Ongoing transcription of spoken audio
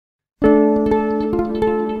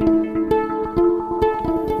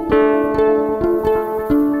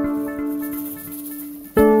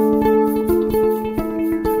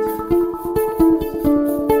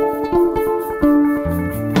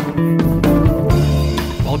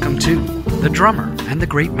Welcome to The Drummer and the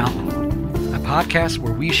Great Mountain, a podcast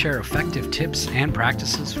where we share effective tips and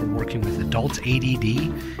practices for working with adults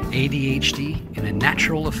ADD, ADHD in a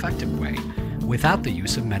natural, effective way without the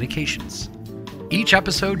use of medications. Each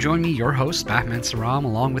episode, join me, your host, Batman Saram,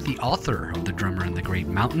 along with the author of The Drummer and the Great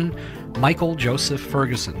Mountain, Michael Joseph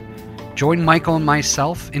Ferguson. Join Michael and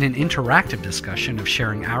myself in an interactive discussion of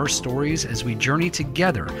sharing our stories as we journey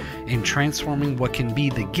together in transforming what can be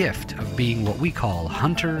the gift of being what we call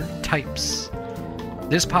hunter types.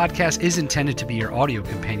 This podcast is intended to be your audio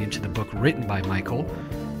companion to the book written by Michael,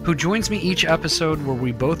 who joins me each episode where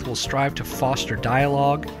we both will strive to foster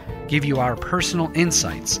dialogue, give you our personal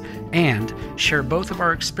insights, and share both of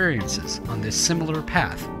our experiences on this similar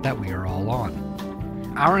path that we are all on.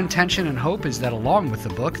 Our intention and hope is that along with the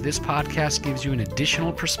book, this podcast gives you an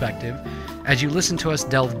additional perspective as you listen to us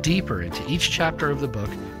delve deeper into each chapter of the book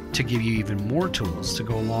to give you even more tools to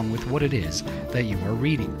go along with what it is that you are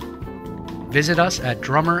reading. Visit us at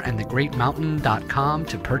drummerandthegreatmountain.com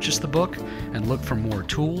to purchase the book and look for more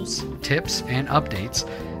tools, tips, and updates,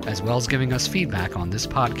 as well as giving us feedback on this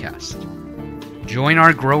podcast. Join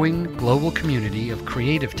our growing global community of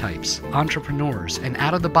creative types, entrepreneurs, and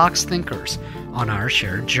out-of-the-box thinkers on our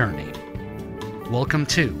shared journey. Welcome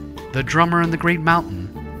to The Drummer and the Great Mountain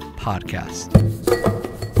podcast.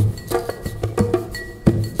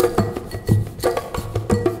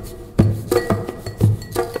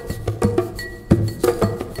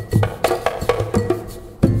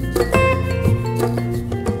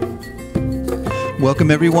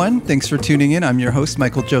 Welcome, everyone. Thanks for tuning in. I'm your host,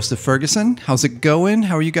 Michael Joseph Ferguson. How's it going?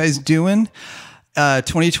 How are you guys doing?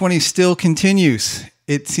 2020 still continues.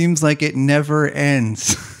 It seems like it never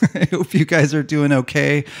ends. I hope you guys are doing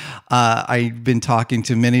okay. I've been talking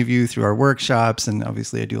to many of you through our workshops, and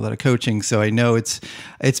obviously I do a lot of coaching, so I know it's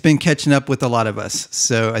been catching up with a lot of us.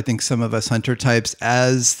 So I think some of us hunter types,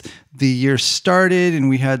 as the year started and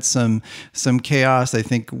we had some chaos, I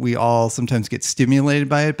think we all sometimes get stimulated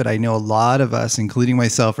by it, but I know a lot of us, including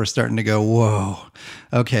myself, are starting to go, whoa,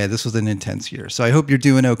 okay, this was an intense year. So I hope you're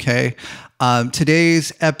doing okay.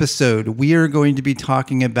 Today's episode, we are going to be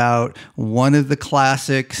talking about one of the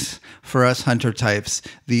classics for us hunter types,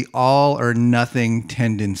 the all or nothing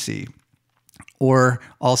tendency, or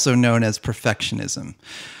also known as perfectionism.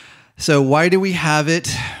 So why do we have it?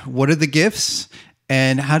 What are the gifts?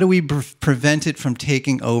 And how do we prevent it from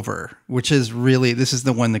taking over? Which is really, this is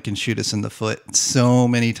the one that can shoot us in the foot. So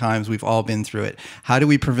many times we've all been through it. How do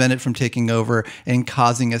we prevent it from taking over and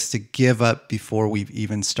causing us to give up before we've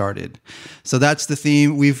even started? So that's the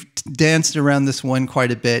theme. We've danced around this one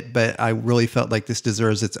quite a bit, but I really felt like this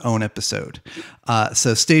deserves its own episode.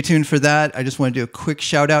 So stay tuned for that. I just want to do a quick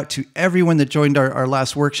shout out to everyone that joined our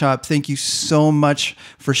last workshop. Thank you so much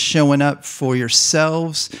for showing up for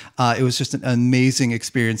yourselves. It was just an amazing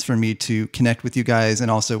experience for me to connect with you guys,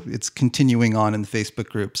 and also it's continuing on in the Facebook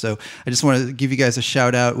group. So I just want to give you guys a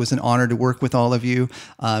shout out. It was an honor to work with all of you.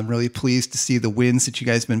 I'm really pleased to see the wins that you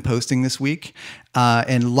guys have been posting this week.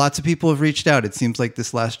 And lots of people have reached out. It seems like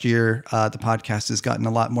this last year, the podcast has gotten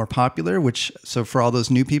a lot more popular, so for all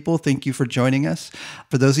those new people, thank you for joining us.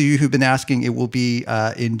 For those of you who've been asking, it will be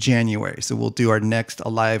in January. So we'll do our next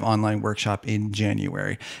live online workshop in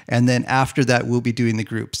January. And then after that, we'll be doing the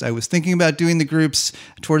groups. I was thinking about doing the groups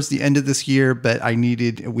towards the end of this year, but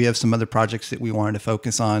we have some other projects that we wanted to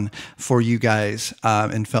focus on for you guys,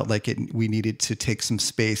 and felt like we needed to take some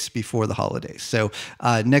space before the holidays. So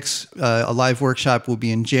next a live workshop will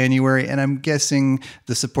be in January, and I'm guessing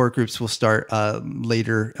the support groups will start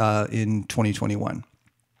later in 2021.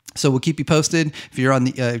 So we'll keep you posted. If you're on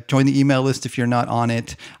join the email list if you're not on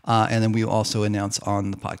it, and then we'll also announce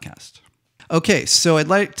on the podcast. Okay, so I'd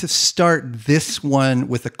like to start this one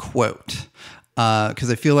with a quote,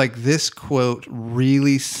 because I feel like this quote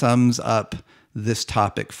really sums up this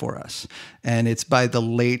topic for us. And it's by the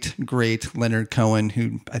late, great Leonard Cohen,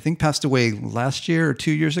 who I think passed away last year or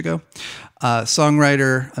 2 years ago.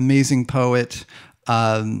 Songwriter, amazing poet,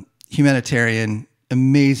 humanitarian,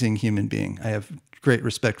 amazing human being. I have great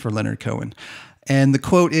respect for Leonard Cohen. And the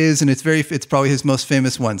quote is, and it's probably his most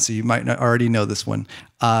famous one, so you might not already know this one.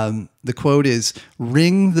 The quote is,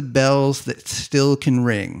 "Ring the bells that still can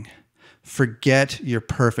ring. Forget your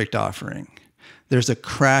perfect offering. There's a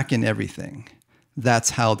crack in everything.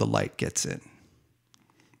 That's how the light gets in."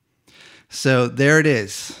 So there it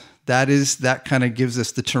is. That kind of gives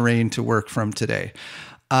us the terrain to work from today.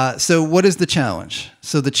 So what is the challenge?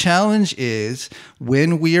 So the challenge is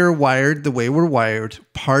when we are wired the way we're wired,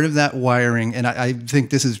 part of that wiring, and I think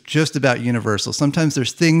this is just about universal. Sometimes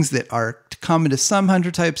there's things that are common to some hunter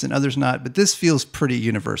types and others not, but this feels pretty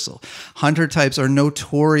universal. Hunter types are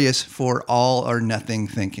notorious for all or nothing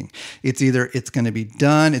thinking. It's either it's going to be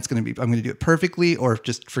done, I'm going to do it perfectly, or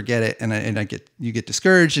just forget it, and you get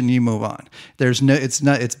discouraged and you move on.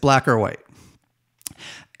 It's black or white.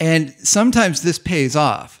 And sometimes this pays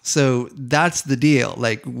off. So that's the deal.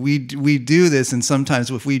 Like we do this, and sometimes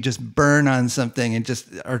if we just burn on something and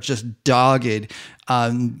are just dogged,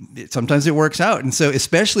 sometimes it works out. And so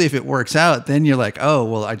especially if it works out, then you're like, oh,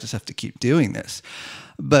 well, I just have to keep doing this.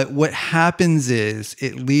 But what happens is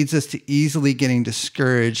it leads us to easily getting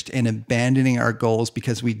discouraged and abandoning our goals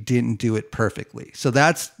because we didn't do it perfectly. So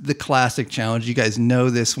that's the classic challenge. You guys know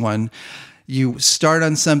this one. You start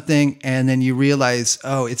on something and then you realize,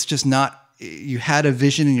 oh, it's just not, you had a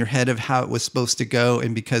vision in your head of how it was supposed to go.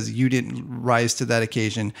 And because you didn't rise to that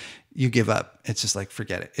occasion, you give up. It's just like,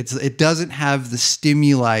 forget it. It doesn't have the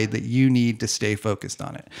stimuli that you need to stay focused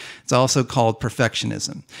on it. It's also called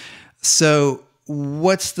perfectionism. So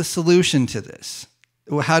what's the solution to this?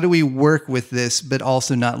 How do we work with this, but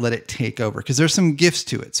also not let it take over? Because there's some gifts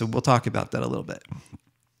to it. So we'll talk about that a little bit.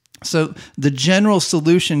 So the general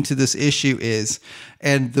solution to this issue is,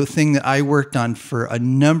 and the thing that I worked on for a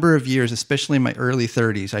number of years, especially in my early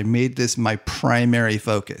 30s, I made this my primary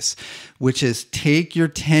focus, which is take your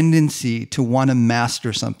tendency to want to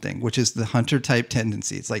master something, which is the hunter type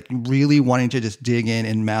tendency. It's like really wanting to just dig in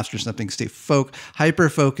and master something, stay hyper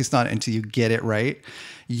focused on it until you get it right.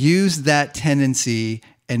 Use that tendency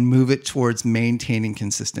and move it towards maintaining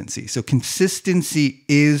consistency. So consistency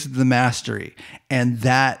is the mastery, and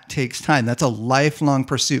that takes time. That's a lifelong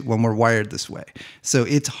pursuit when we're wired this way. So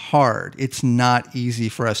it's hard. It's not easy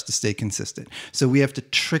for us to stay consistent. So we have to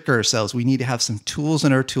trick ourselves. We need to have some tools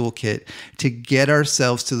in our toolkit to get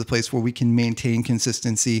ourselves to the place where we can maintain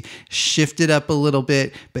consistency, shift it up a little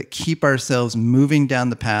bit, but keep ourselves moving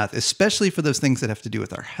down the path, especially for those things that have to do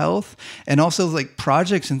with our health and also like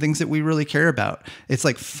projects and things that we really care about. It's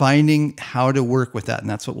like finding how to work with that. And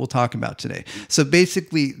that's what we'll talk about today. So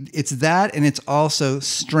basically it's that, and it's also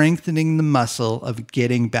strengthening the muscle of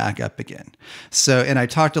getting back up again. So, and I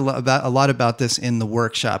talked a lot about this in the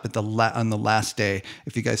workshop on the last day.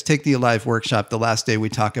 If you guys take the Alive workshop, the last day we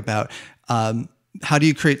talk about, how do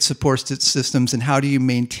you create support systems and how do you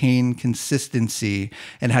maintain consistency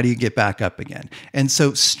and how do you get back up again? And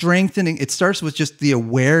so strengthening, it starts with just the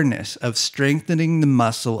awareness of strengthening the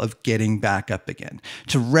muscle of getting back up again,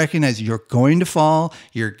 to recognize you're going to fall,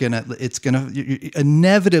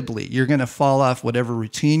 inevitably, you're going to fall off whatever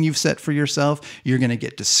routine you've set for yourself. You're going to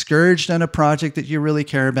get discouraged on a project that you really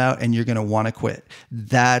care about, and you're going to want to quit.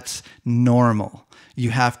 That's normal. You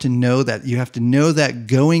have to know that. You have to know that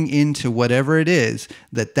going into whatever it is,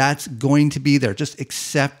 that's going to be there. Just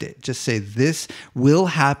accept it. Just say, this will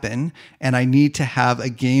happen, and I need to have a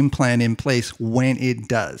game plan in place when it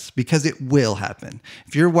does, because it will happen.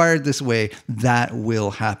 If you're wired this way, that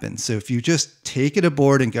will happen. So if you just take it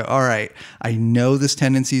aboard and go, all right, I know this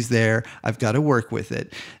tendency is there, I've got to work with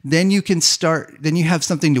it, then you can start, then you have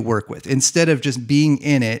something to work with. Instead of just being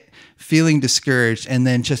in it, feeling discouraged, and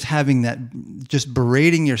then just having that, just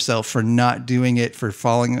berating yourself for not doing it, for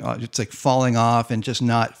falling off and just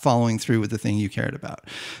not following through with the thing you cared about.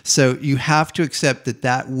 So you have to accept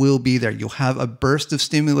that will be there. You'll have a burst of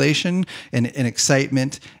stimulation and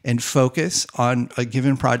excitement and focus on a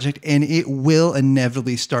given project, and it will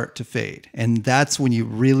inevitably start to fade. And that's when you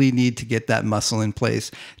really need to get that muscle in place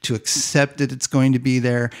to accept that it's going to be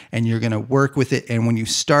there, and you're going to work with it. And when you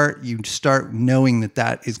start knowing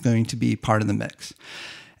that is going to be part of the mix.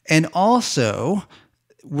 And also,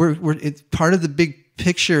 it's part of the big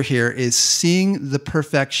picture here is seeing the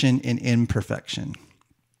perfection in imperfection.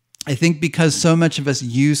 I think because so much of us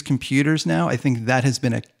use computers now, I think that has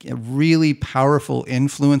been a really powerful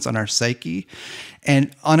influence on our psyche.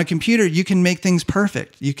 And on a computer, you can make things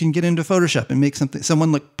perfect. You can get into Photoshop and make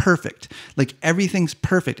someone look perfect. Like everything's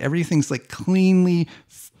perfect. Everything's like cleanly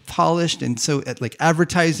polished. And so like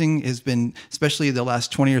advertising has been, especially the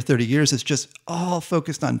last 20 or 30 years, it's just all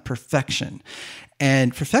focused on perfection.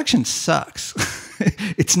 And perfection sucks.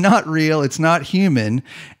 It's not real. It's not human.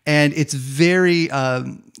 And it's very,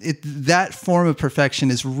 that form of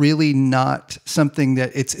perfection is really not something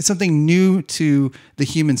that it's something new to the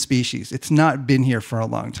human species. It's not been here for a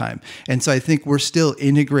long time. And so I think we're still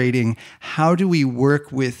integrating, how do we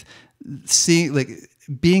work with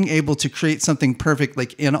being able to create something perfect,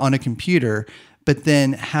 like on a computer, but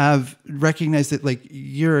then recognize that like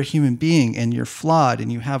you're a human being and you're flawed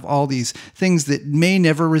and you have all these things that may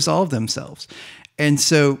never resolve themselves. And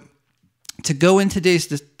so to go into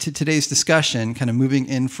today's discussion, kind of moving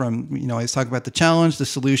in from, I was talking about the challenge, the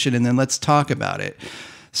solution, and then let's talk about it.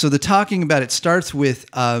 So the talking about it starts with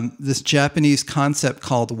this Japanese concept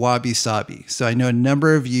called wabi-sabi. So I know a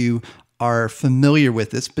number of you are familiar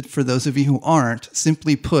with this, but for those of you who aren't,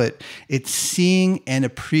 simply put, it's seeing and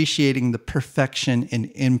appreciating the perfection in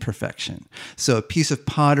imperfection. So a piece of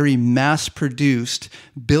pottery mass-produced,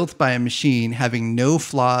 built by a machine, having no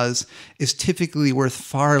flaws, is typically worth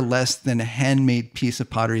far less than a handmade piece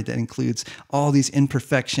of pottery that includes all these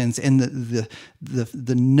imperfections and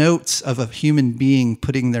the notes of a human being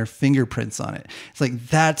putting their fingerprints on it. It's like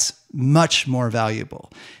that's much more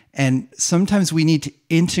valuable. And sometimes we need to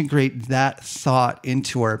integrate that thought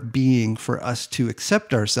into our being for us to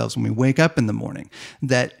accept ourselves when we wake up in the morning.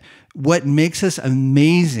 That what makes us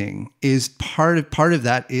amazing is part of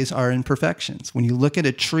that is our imperfections. When you look at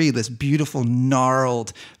a tree, this beautiful,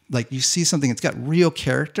 gnarled, like you see something that's got real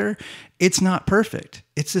character, it's not perfect.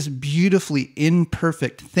 It's this beautifully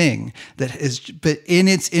imperfect thing that is, but in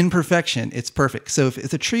its imperfection, it's perfect. So if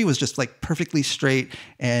the tree was just like perfectly straight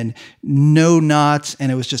and no knots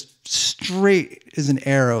and it was just straight as an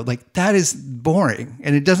arrow, like that is boring.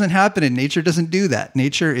 And it doesn't happen in nature. Doesn't do that.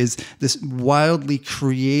 Nature is this wildly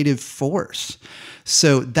creative force.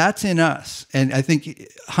 So that's in us. And I think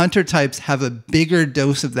hunter types have a bigger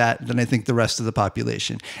dose of that than I think the rest of the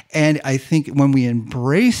population. And I think when we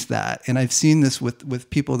embrace that, and I've seen this with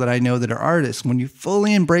people that I know that are artists, when you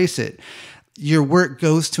fully embrace it, your work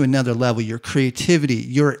goes to another level. Your creativity,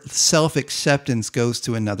 your self-acceptance goes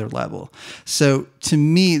to another level. So to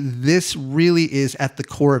me, this really is at the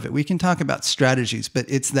core of it. We can talk about strategies, but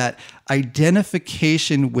it's that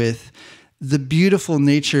identification with the beautiful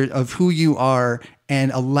nature of who you are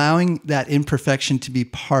and allowing that imperfection to be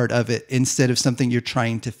part of it instead of something you're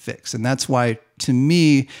trying to fix. And that's why, to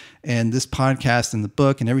me, and this podcast and the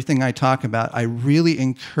book and everything I talk about, I really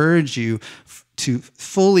encourage you to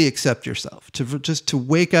fully accept yourself, to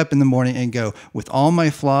wake up in the morning and go, with all my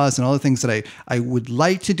flaws and all the things that I would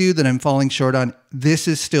like to do that I'm falling short on, this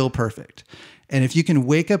is still perfect. And if you can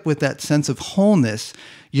wake up with that sense of wholeness,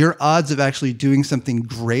 your odds of actually doing something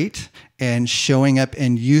great and showing up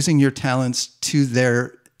and using your talents to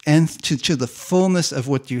their nth, to the fullness of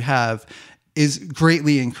what you have is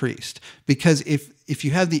greatly increased. Because if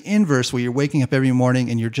you have the inverse where you're waking up every morning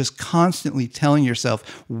and you're just constantly telling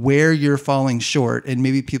yourself where you're falling short, and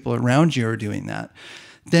maybe people around you are doing that,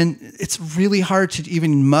 then it's really hard to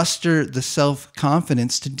even muster the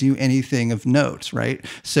self-confidence to do anything of note, right?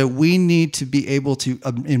 So we need to be able to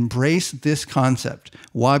embrace this concept,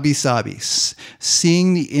 wabi-sabi,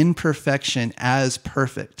 seeing the imperfection as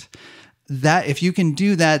perfect. That if you can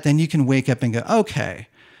do that, then you can wake up and go, okay,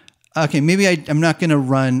 maybe I'm not going to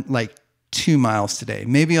run like 2 miles today.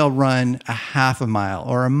 Maybe I'll run a half a mile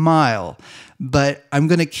or a mile, but I'm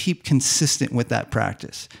going to keep consistent with that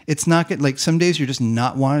practice. It's not good. Like some days you're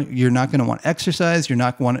not going to want exercise. You're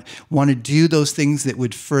not want to do those things that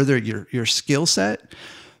would further your skill set.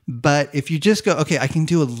 But if you just go, okay, I can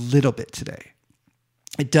do a little bit today.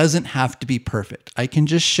 It doesn't have to be perfect. I can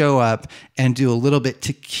just show up and do a little bit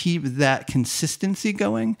to keep that consistency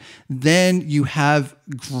going. Then you have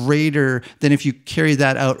greater than if you carry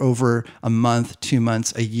that out over a month, 2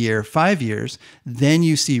 months, a year, 5 years, then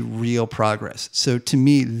you see real progress. So to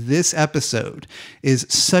me, this episode is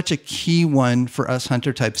such a key one for us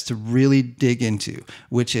hunter types to really dig into,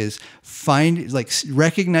 which is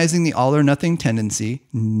recognizing the all or nothing tendency,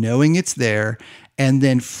 knowing it's there, and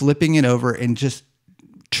then flipping it over and just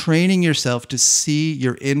training yourself to see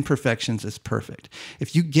your imperfections as perfect.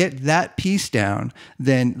 If you get that piece down,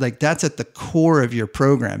 then that's at the core of your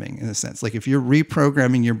programming in a sense. Like if you're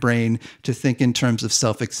reprogramming your brain to think in terms of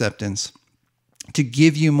self-acceptance, to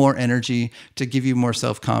give you more energy, to give you more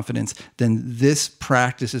self-confidence, then this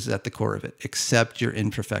practice is at the core of it. Accept your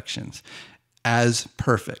imperfections as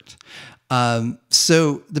perfect.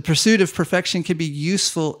 So the pursuit of perfection can be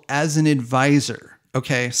useful as an advisor.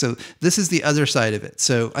 Okay, so this is the other side of it.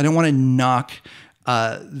 So I don't want to knock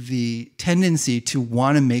the tendency to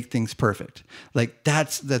want to make things perfect. Like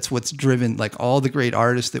that's what's driven like all the great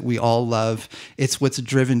artists that we all love. It's what's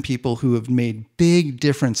driven people who have made big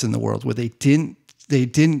difference in the world where they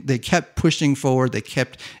kept pushing forward. They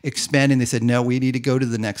kept expanding. They said, no, we need to go to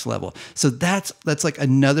the next level. So that's like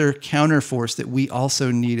another counterforce that we also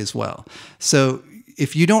need as well. So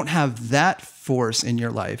if you don't have that force in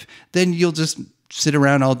your life, then you'll just sit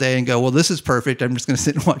around all day and go, well, this is perfect. I'm just going to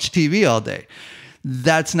sit and watch TV all day.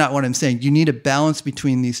 That's not what I'm saying. You need a balance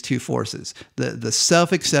between these two forces, the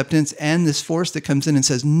self-acceptance and this force that comes in and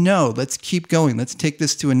says, no, let's keep going. Let's take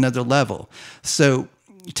this to another level. So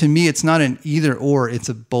to me, it's not an either or, it's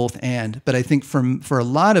a both and. But I think for a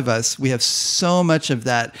lot of us, we have so much of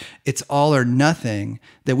that, it's all or nothing,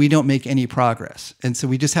 that we don't make any progress. And so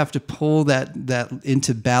we just have to pull that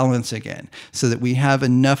into balance again, so that we have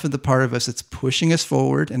enough of the part of us that's pushing us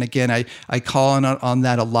forward. And again, I call on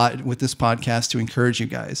that a lot with this podcast to encourage you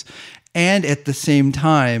guys. And at the same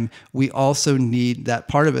time, we also need that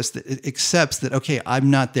part of us that accepts that, okay,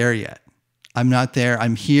 I'm not there yet. I'm not there.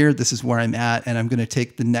 I'm here. This is where I'm at. And I'm going to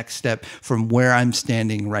take the next step from where I'm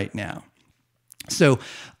standing right now. So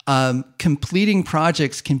completing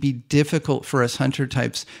projects can be difficult for us hunter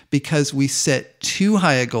types because we set too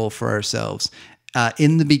high a goal for ourselves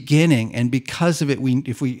in the beginning. And because of it,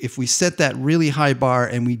 if we set that really high bar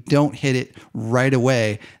and we don't hit it right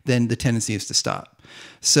away, then the tendency is to stop.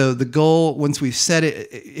 So the goal, once we've set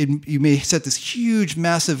it, you may set this huge,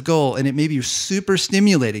 massive goal, and it may be super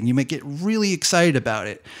stimulating. You might get really excited about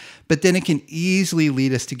it, but then it can easily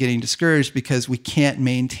lead us to getting discouraged because we can't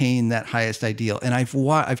maintain that highest ideal. And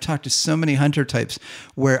I've talked to so many hunter types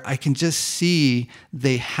where I can just see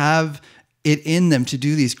they have it in them to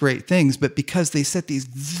do these great things, but because they set these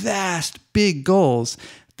vast, big goals,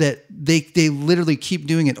 that they literally keep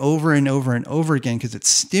doing it over and over and over again because it's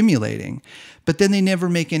stimulating, but then they never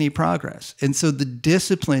make any progress. And so the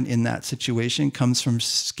discipline in that situation comes from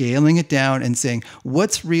scaling it down and saying,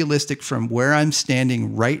 what's realistic from where I'm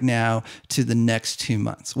standing right now to the next 2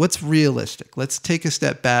 months? What's realistic? Let's take a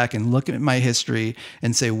step back and look at my history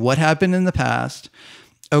and say, what happened in the past?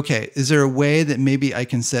 Okay, is there a way that maybe I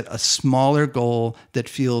can set a smaller goal that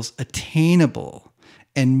feels attainable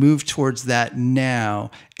and move towards that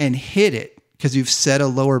now and hit it because you've set a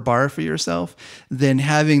lower bar for yourself than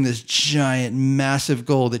having this giant, massive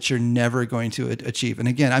goal that you're never going to achieve? And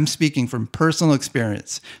again, I'm speaking from personal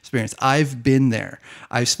experience. I've been there.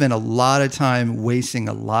 I've spent a lot of time wasting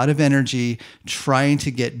a lot of energy trying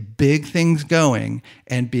to get big things going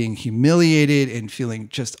and being humiliated and feeling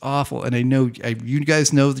just awful. And I know you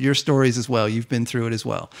guys know your stories as well. You've been through it as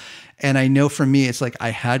well. And I know for me, it's like I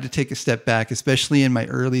had to take a step back, especially in my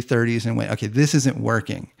early 30s, and went, okay, this isn't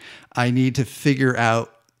working. I need to figure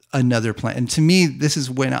out another plan. And to me, this is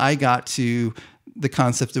when I got to the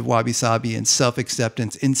concept of wabi-sabi and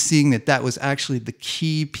self-acceptance and seeing that that was actually the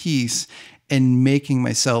key piece in making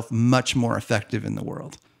myself much more effective in the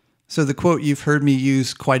world. So the quote you've heard me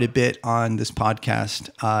use quite a bit on this podcast,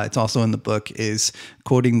 it's also in the book, is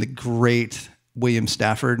quoting the great William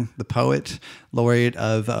Stafford, the poet, laureate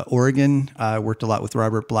of Oregon, worked a lot with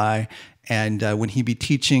Robert Bly. And when he'd be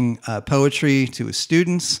teaching poetry to his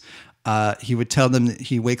students, he would tell them that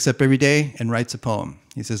he wakes up every day and writes a poem.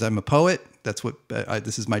 He says, I'm a poet. That's what,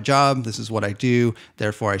 this is my job. This is what I do.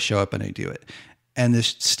 Therefore, I show up and I do it. And the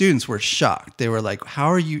students were shocked. They were like, how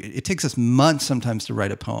are you? It takes us months sometimes to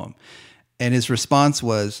write a poem. And his response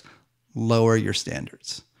was, lower your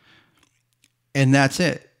standards. And that's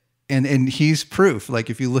it. And he's proof. Like,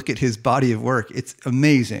 if you look at his body of work, it's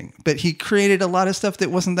amazing. But he created a lot of stuff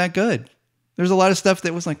that wasn't that good. There's a lot of stuff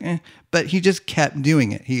that was like, but he just kept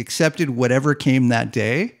doing it. He accepted whatever came that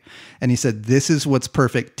day. And he said, this is what's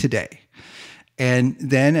perfect today. And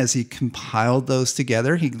then as he compiled those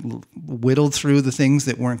together, he whittled through the things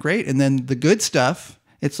that weren't great. And then the good stuff,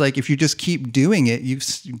 it's like, if you just keep doing it,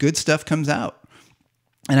 good stuff comes out.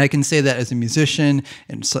 And I can say that as a musician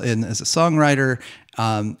and as a songwriter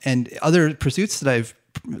and other pursuits that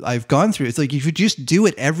I've gone through. It's like, if you just do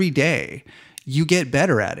it every day, you get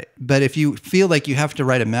better at it. But if you feel like you have to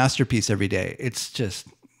write a masterpiece every day,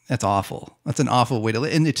 that's awful. That's an awful way to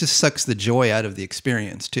live. And it just sucks the joy out of the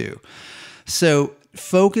experience too. So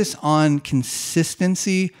focus on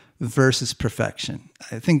consistency versus perfection.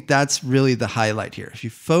 I think that's really the highlight here. If you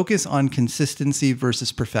focus on consistency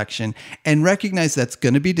versus perfection and recognize that's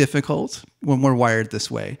going to be difficult when we're wired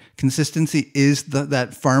this way. Consistency is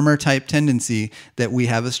that farmer type tendency that we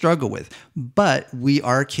have a struggle with, but we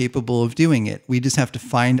are capable of doing it. We just have to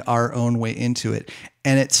find our own way into it.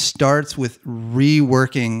 And it starts with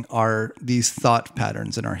reworking these thought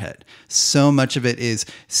patterns in our head. So much of it is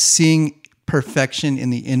seeing perfection in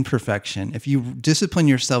the imperfection. If you discipline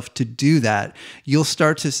yourself to do that, you'll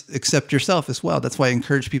start to accept yourself as well. That's why I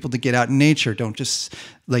encourage people to get out in nature. Don't just,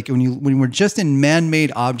 like, when we're just in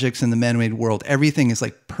man-made objects in the man-made world, everything is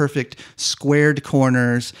like perfect squared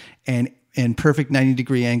corners and and perfect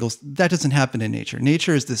 90-degree angles. That doesn't happen in nature.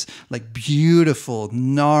 Nature is this like beautiful,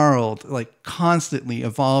 gnarled, like constantly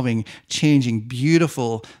evolving, changing,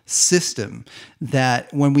 beautiful system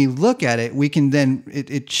that when we look at it, we can then,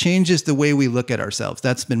 it changes the way we look at ourselves.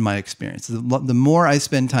 That's been my experience. The more I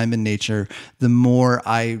spend time in nature, the more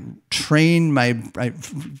I train I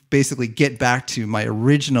basically get back to my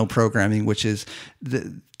original programming, which is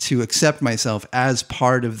to accept myself as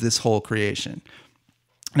part of this whole creation.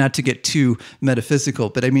 Not to get too metaphysical,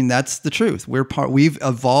 but I mean, that's the truth. We've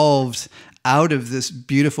evolved out of this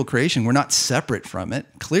beautiful creation. We're not separate from it,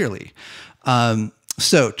 clearly.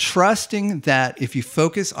 So trusting that if you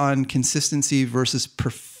focus on consistency versus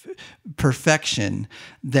perfection,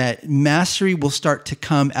 that mastery will start to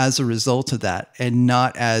come as a result of that, and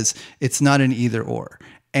it's not an either or.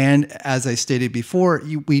 And as I stated before,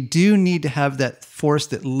 we do need to have that force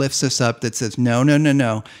that lifts us up, that says,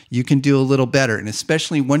 no, you can do a little better. And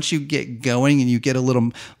especially once you get going and you get a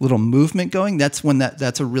little movement going, that's when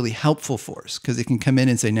that's a really helpful force, because it can come in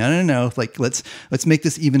and say, no, like let's make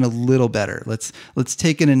this even a little better. Let's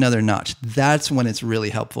take it another notch. That's when it's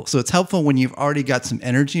really helpful. So it's helpful when you've already got some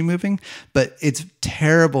energy moving, but it's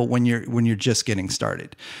terrible when you're just getting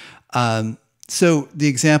started. So the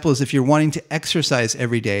example is, if you're wanting to exercise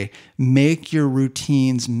every day, make your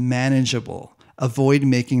routines manageable. Avoid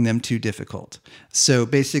making them too difficult. So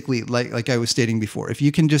basically, like I was stating before, if you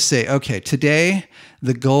can just say, okay, today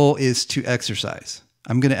the goal is to exercise.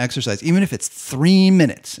 I'm going to exercise, even if it's 3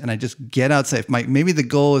 minutes, and I just get outside. Maybe the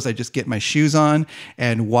goal is I just get my shoes on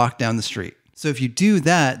and walk down the street. So if you do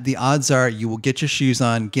that, the odds are you will get your shoes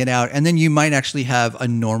on, get out, and then you might actually have a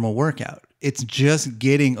normal workout. It's just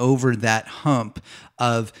getting over that hump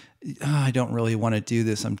of, I don't really want to do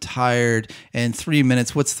this. I'm tired. And 3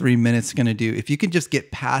 minutes, what's 3 minutes going to do? If you can just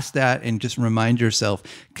get past that and just remind yourself,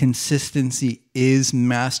 consistency is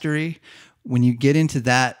mastery. When you get into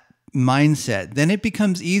that mindset, then it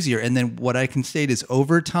becomes easier. And then what I can state is,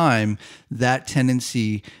 over time, that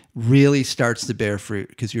tendency really starts to bear fruit,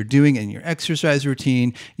 because you're doing it in your exercise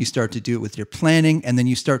routine. You start to do it with your planning, and then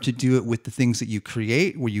you start to do it with the things that you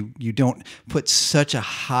create, where you don't put such a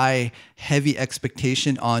high, heavy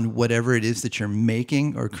expectation on whatever it is that you're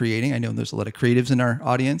making or creating. I know there's a lot of creatives in our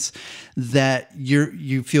audience, that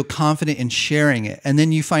you feel confident in sharing it. And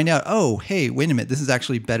then you find out, oh, hey, wait a minute, this is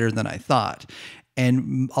actually better than I thought.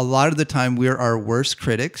 And a lot of the time, we're our worst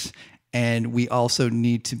critics. And we also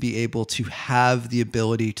need to be able to have the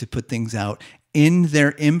ability to put things out in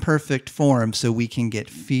their imperfect form so we can get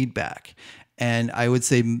feedback. And I would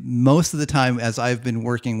say most of the time, as I've been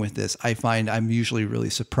working with this, I find I'm usually really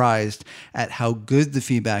surprised at how good the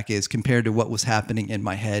feedback is compared to what was happening in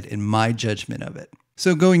my head and my judgment of it.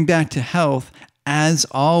 So going back to health, as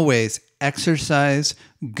always, exercise,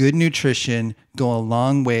 good nutrition go a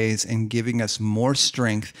long ways in giving us more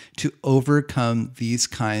strength to overcome these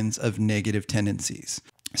kinds of negative tendencies.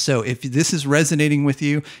 So if this is resonating with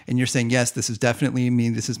you and you're saying, yes, this is definitely me,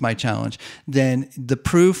 this is my challenge, then the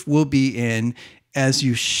proof will be in, as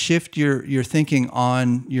you shift your thinking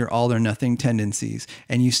on your all or nothing tendencies,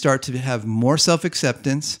 and you start to have more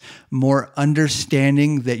self-acceptance, more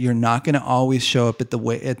understanding that you're not going to always show up at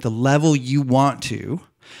the level you want to,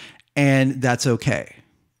 and that's okay.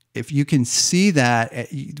 If you can see that,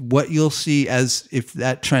 what you'll see as if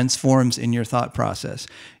that transforms in your thought process,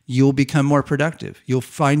 you'll become more productive. You'll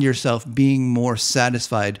find yourself being more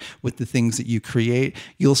satisfied with the things that you create.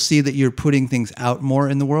 You'll see that you're putting things out more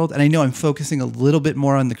in the world. And I know I'm focusing a little bit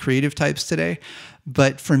more on the creative types today,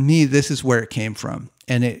 but for me, this is where it came from.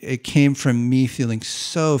 And it came from me feeling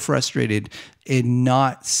so frustrated in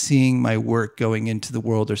not seeing my work going into the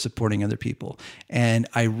world or supporting other people. And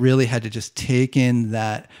I really had to just take in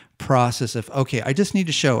that process of, okay, I just need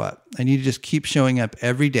to show up. I need to just keep showing up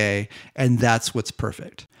every day, and that's what's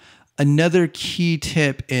perfect. Another key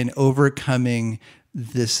tip in overcoming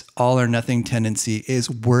this all or nothing tendency is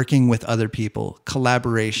working with other people,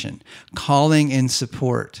 collaboration, calling in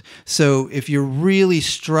support. So if you're really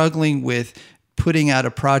struggling with putting out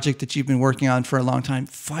a project that you've been working on for a long time,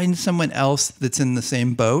 find someone else that's in the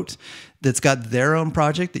same boat, that's got their own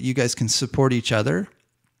project that you guys can support each other.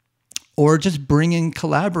 Or just bring in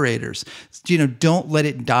collaborators. Don't let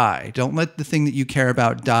it die. Don't let the thing that you care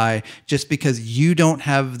about die just because you don't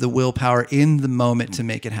have the willpower in the moment to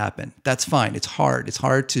make it happen. That's fine. It's hard. It's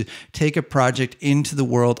hard to take a project into the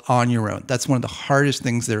world on your own. That's one of the hardest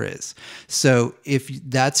things there is. So if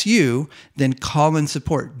that's you, then call in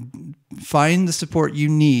support. Find the support you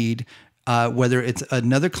need, whether it's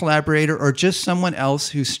another collaborator or just someone else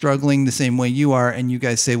who's struggling the same way you are, and you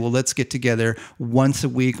guys say, well, let's get together once a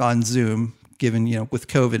week on Zoom, given, with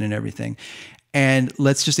COVID and everything, And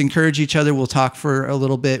let's just encourage each other. We'll talk for a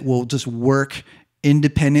little bit. We'll just work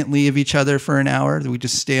independently of each other for an hour. We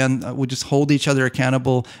just we'll just hold each other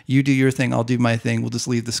accountable. You do your thing, I'll do my thing. We'll just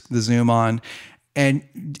leave the Zoom on. And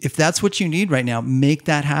if that's what you need right now, make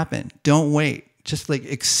that happen. Don't wait. Just like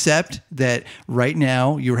accept that right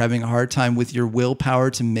now you're having a hard time with your willpower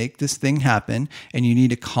to make this thing happen, and you need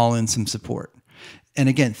to call in some support. And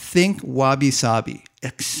again, think wabi-sabi.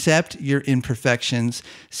 Accept your imperfections.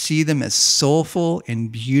 See them as soulful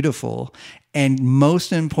and beautiful. And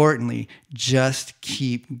most importantly, just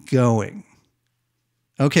keep going.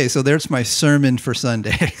 Okay, so there's my sermon for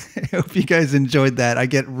Sunday. I hope you guys enjoyed that. I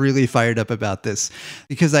get really fired up about this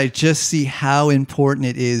because I just see how important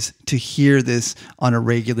it is to hear this on a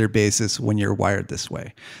regular basis when you're wired this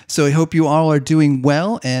way. So I hope you all are doing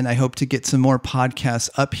well, and I hope to get some more podcasts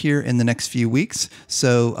up here in the next few weeks.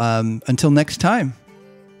 So until next time,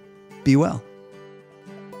 be well.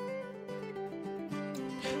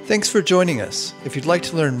 Thanks for joining us. If you'd like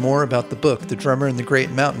to learn more about the book, The Drummer in the Great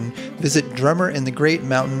Mountain, visit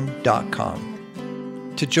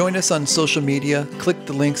drummerinthegreatmountain.com. To join us on social media, click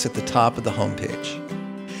the links at the top of the homepage.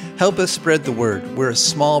 Help us spread the word. We're a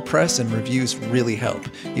small press and reviews really help.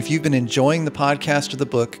 If you've been enjoying the podcast or the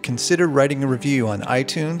book, consider writing a review on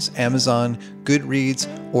iTunes, Amazon, Goodreads,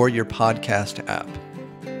 or your podcast app.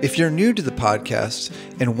 If you're new to the podcast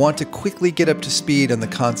and want to quickly get up to speed on the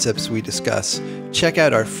concepts we discuss, check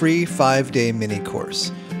out our free 5-day mini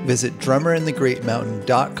course. Visit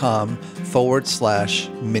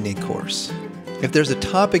drummerinthegreatmountain.com/mini course. If there's a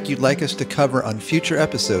topic you'd like us to cover on future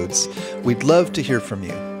episodes, we'd love to hear from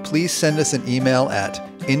you. Please send us an email at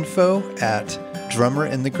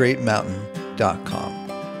info@drummerinthegreatmountain.com.